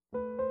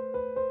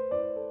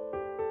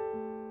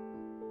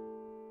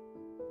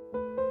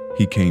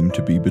He came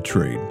to be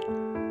betrayed,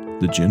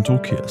 the gentle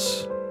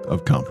kiss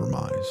of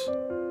compromise.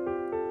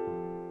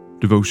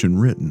 Devotion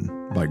written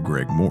by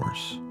Greg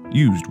Morse,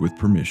 used with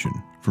permission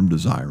from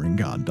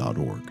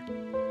desiringgod.org.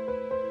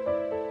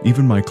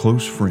 Even my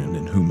close friend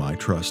in whom I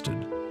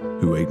trusted,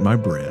 who ate my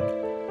bread,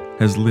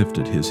 has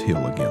lifted his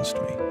heel against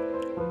me.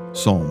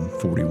 Psalm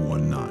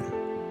 41:9.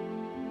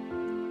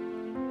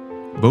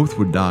 Both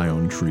would die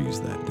on trees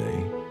that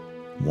day.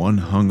 One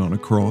hung on a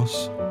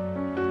cross,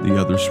 the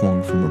other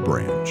swung from a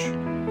branch.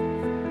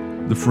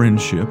 The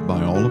friendship,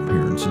 by all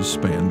appearances,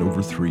 spanned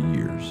over 3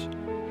 years.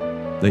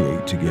 They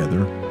ate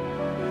together,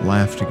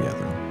 laughed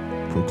together,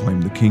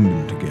 proclaimed the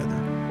kingdom together,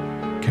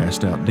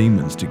 cast out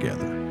demons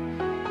together,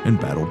 and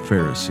battled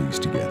Pharisees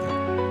together.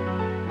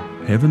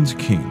 Heaven's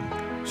King,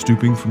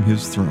 stooping from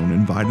his throne,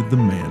 invited the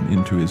man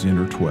into his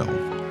inner 12.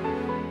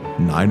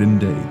 Night and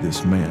day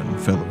this man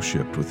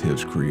fellowshipped with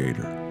his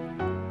Creator.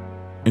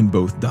 And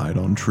both died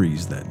on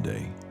trees that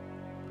day.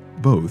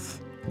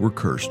 Both were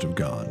cursed of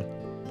God.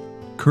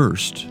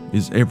 Cursed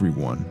is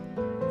everyone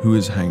who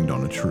is hanged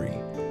on a tree.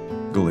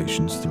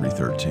 Galatians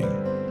 3:13.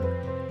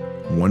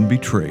 One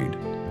betrayed,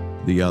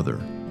 the other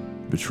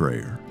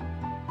betrayer.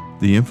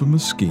 The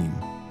infamous scheme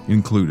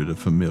included a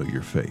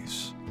familiar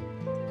face.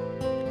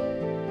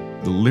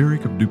 The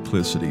lyric of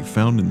duplicity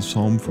found in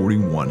Psalm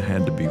 41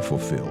 had to be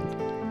fulfilled.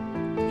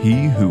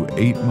 He who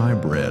ate my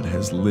bread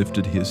has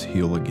lifted his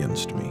heel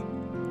against me.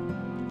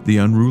 The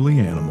unruly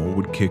animal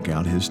would kick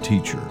out his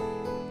teacher,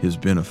 his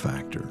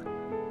benefactor,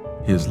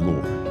 his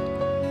Lord,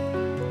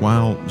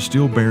 while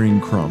still bearing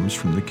crumbs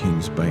from the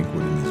king's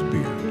banquet in his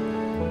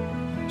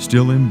beard.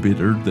 Still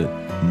embittered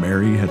that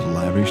Mary had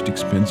lavished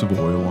expensive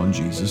oil on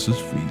Jesus'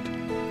 feet,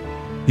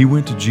 he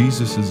went to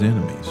Jesus'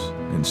 enemies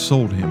and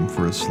sold him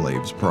for a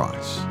slave's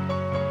price,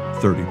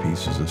 30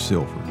 pieces of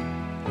silver,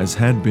 as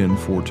had been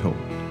foretold.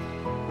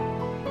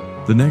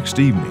 The next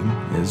evening,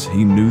 as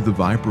he knew the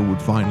viper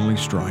would finally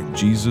strike,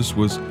 Jesus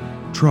was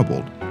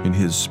troubled in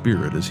his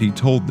spirit as he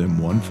told them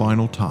one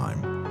final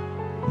time,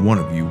 "One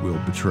of you will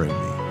betray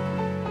me."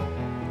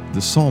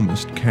 The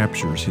psalmist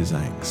captures his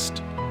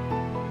angst.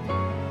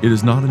 It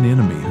is not an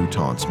enemy who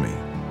taunts me.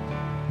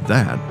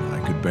 That I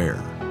could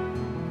bear.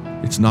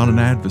 It's not an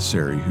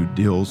adversary who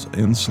deals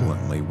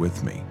insolently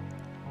with me.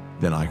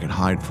 Then I could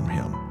hide from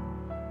him.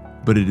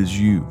 But it is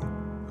you,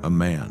 a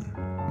man,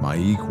 my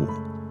equal,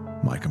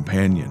 my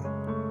companion,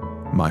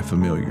 my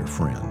familiar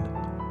friend.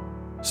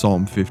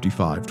 Psalm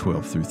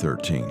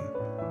 55:12-13.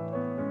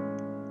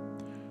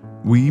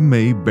 We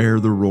may bear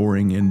the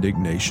roaring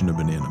indignation of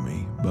an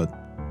enemy,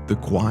 but the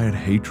quiet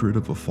hatred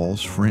of a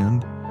false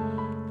friend,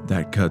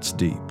 that cuts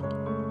deep.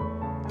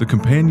 The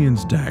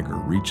companion's dagger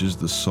reaches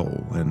the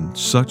soul, and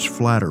such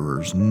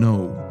flatterers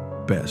know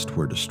best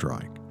where to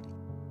strike.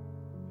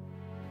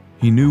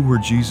 He knew where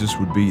Jesus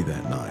would be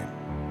that night.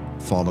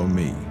 Follow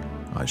me,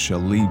 I shall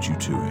lead you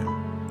to him.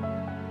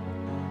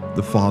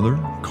 The Father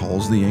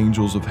calls the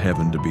angels of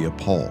heaven to be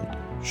appalled,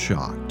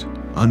 shocked,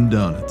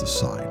 undone at the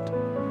sight.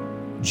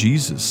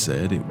 Jesus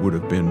said it would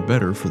have been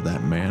better for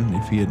that man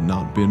if he had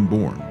not been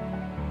born.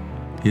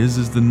 His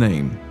is the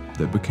name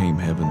that became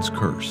heaven's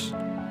curse.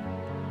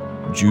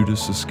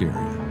 Judas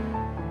Iscariot.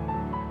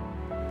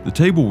 The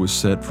table was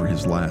set for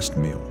his last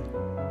meal.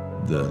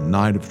 The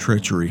night of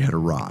treachery had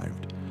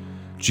arrived.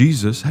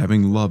 Jesus,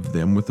 having loved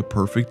them with a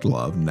perfect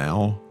love,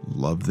 now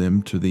loved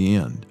them to the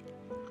end.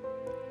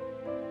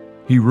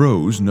 He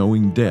rose,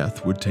 knowing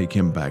death would take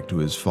him back to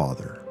his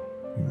Father.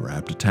 He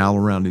wrapped a towel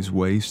around his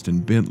waist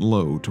and bent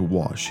low to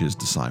wash his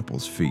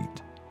disciples'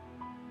 feet.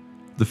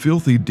 The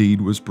filthy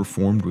deed was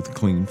performed with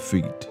clean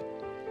feet.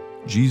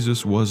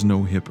 Jesus was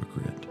no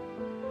hypocrite.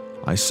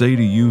 I say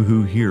to you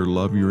who hear,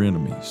 love your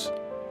enemies.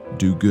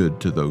 Do good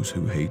to those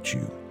who hate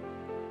you.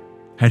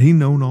 Had he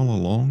known all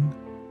along?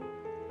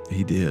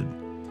 He did.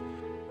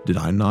 Did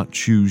I not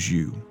choose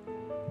you,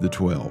 the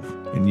 12,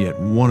 and yet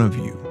one of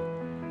you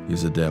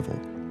is a devil?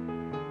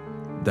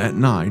 That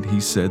night he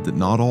said that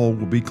not all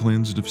will be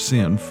cleansed of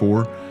sin,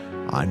 for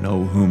I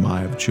know whom I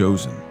have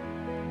chosen.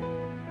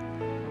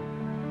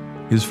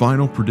 His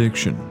final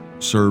prediction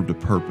served a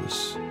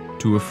purpose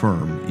to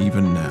affirm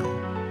even now,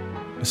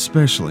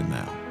 especially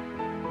now,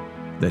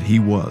 that he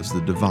was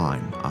the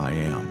divine I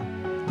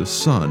Am, the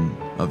Son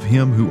of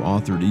him who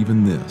authored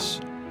even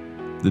this,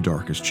 the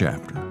darkest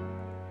chapter.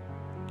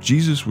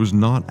 Jesus was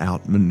not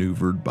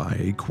outmaneuvered by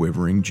a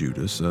quivering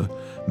Judas, a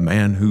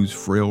man whose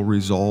frail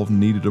resolve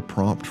needed a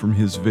prompt from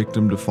his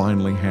victim to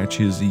finally hatch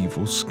his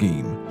evil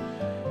scheme.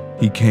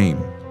 He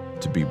came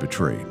to be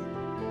betrayed.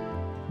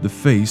 The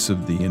face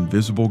of the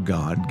invisible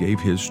God gave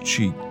his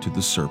cheek to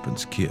the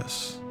serpent's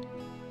kiss.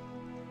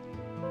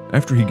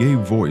 After he gave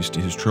voice to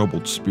his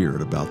troubled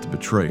spirit about the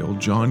betrayal,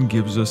 John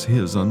gives us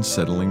his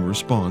unsettling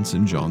response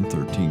in John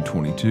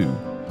 13:22.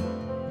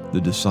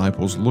 The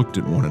disciples looked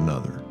at one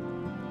another,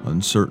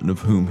 uncertain of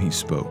whom he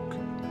spoke.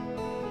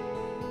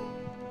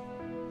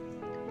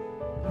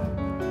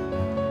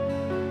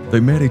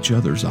 They met each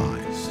other's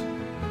eyes.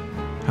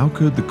 How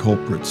could the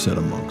culprit sit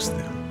amongst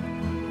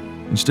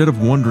them? Instead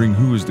of wondering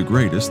who was the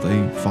greatest,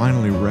 they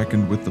finally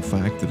reckoned with the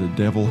fact that a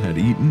devil had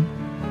eaten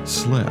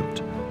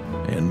slept,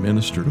 and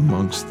ministered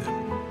amongst them.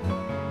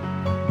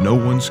 No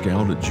one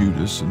scowled at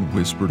Judas and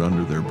whispered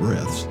under their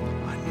breaths,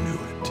 "I knew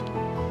it."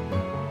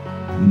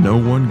 No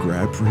one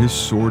grabbed for his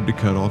sword to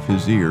cut off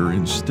his ear.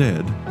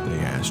 Instead, they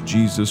asked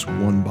Jesus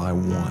one by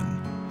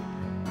one,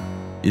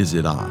 "Is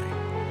it I?"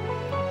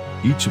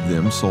 Each of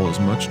them saw as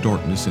much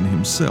darkness in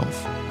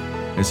himself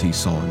as he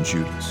saw in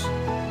Judas.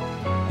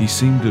 He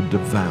seemed a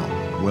devout,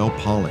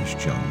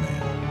 well-polished young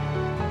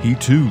man. He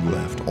too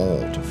left all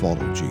to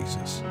follow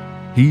Jesus.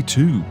 He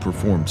too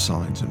performed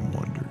signs and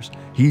wonders.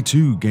 He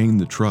too gained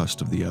the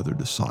trust of the other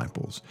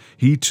disciples.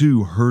 He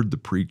too heard the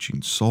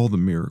preaching, saw the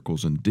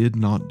miracles, and did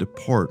not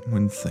depart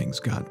when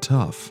things got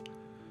tough.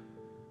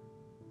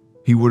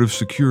 He would have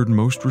secured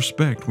most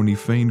respect when he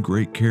feigned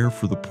great care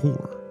for the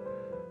poor.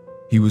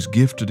 He was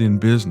gifted in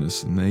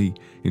business, and they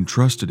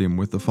entrusted him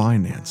with the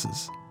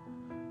finances.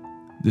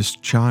 This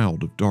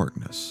child of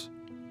darkness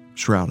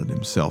shrouded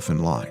himself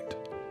in light.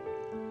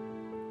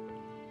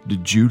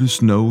 Did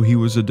Judas know he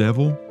was a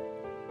devil?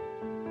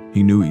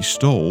 He knew he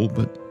stole,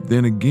 but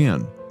then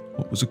again,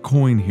 what was a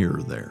coin here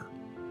or there?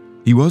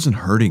 He wasn't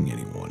hurting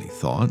anyone, he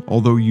thought.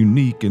 Although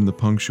unique in the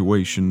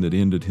punctuation that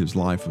ended his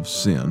life of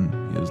sin,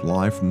 his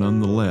life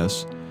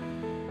nonetheless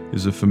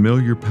is a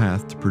familiar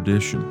path to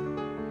perdition.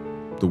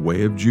 The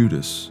way of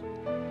Judas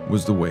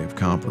was the way of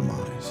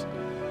compromise.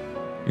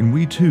 And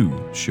we too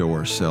show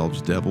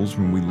ourselves devils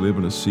when we live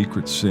in a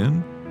secret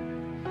sin.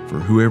 For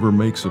whoever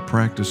makes a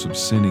practice of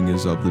sinning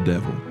is of the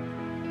devil,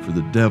 for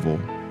the devil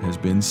has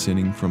been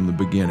sinning from the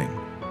beginning.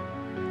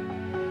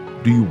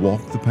 Do you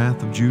walk the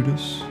path of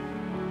Judas?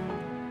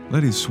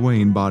 Let his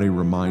swaying body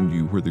remind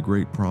you where the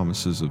great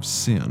promises of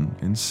sin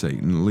and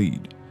Satan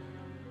lead.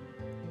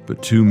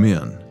 But 2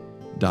 men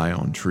die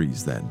on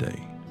trees that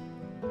day.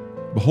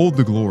 Behold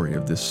the glory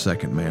of this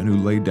second man who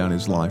laid down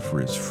his life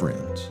for his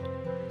friends.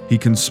 He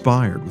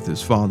conspired with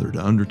his father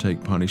to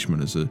undertake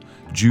punishment as a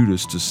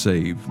Judas to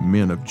save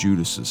men of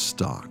Judas's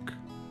stock.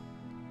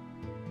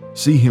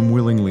 See him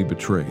willingly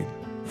betrayed,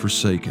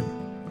 forsaken,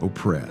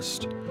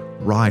 oppressed,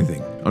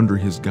 writhing under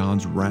his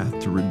God's wrath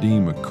to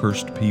redeem a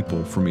cursed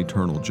people from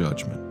eternal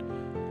judgment.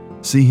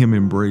 See him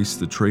embrace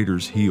the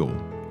traitor's heel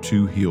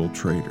to heal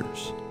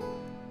traitors.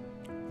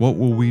 What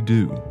will we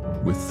do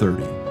with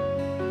 30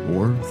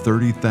 or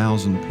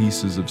 30,000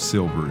 pieces of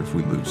silver if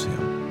we lose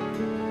him?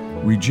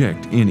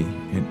 Reject any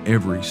and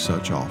every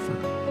such offer.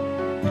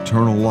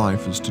 Eternal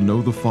life is to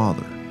know the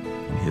Father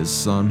and his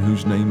Son,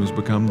 whose name has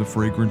become the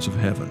fragrance of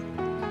heaven,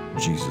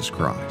 Jesus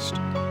Christ.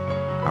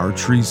 Our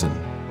treason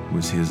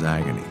was his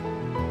agony,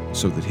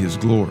 so that his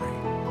glory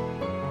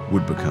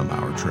would become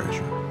our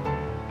treasure.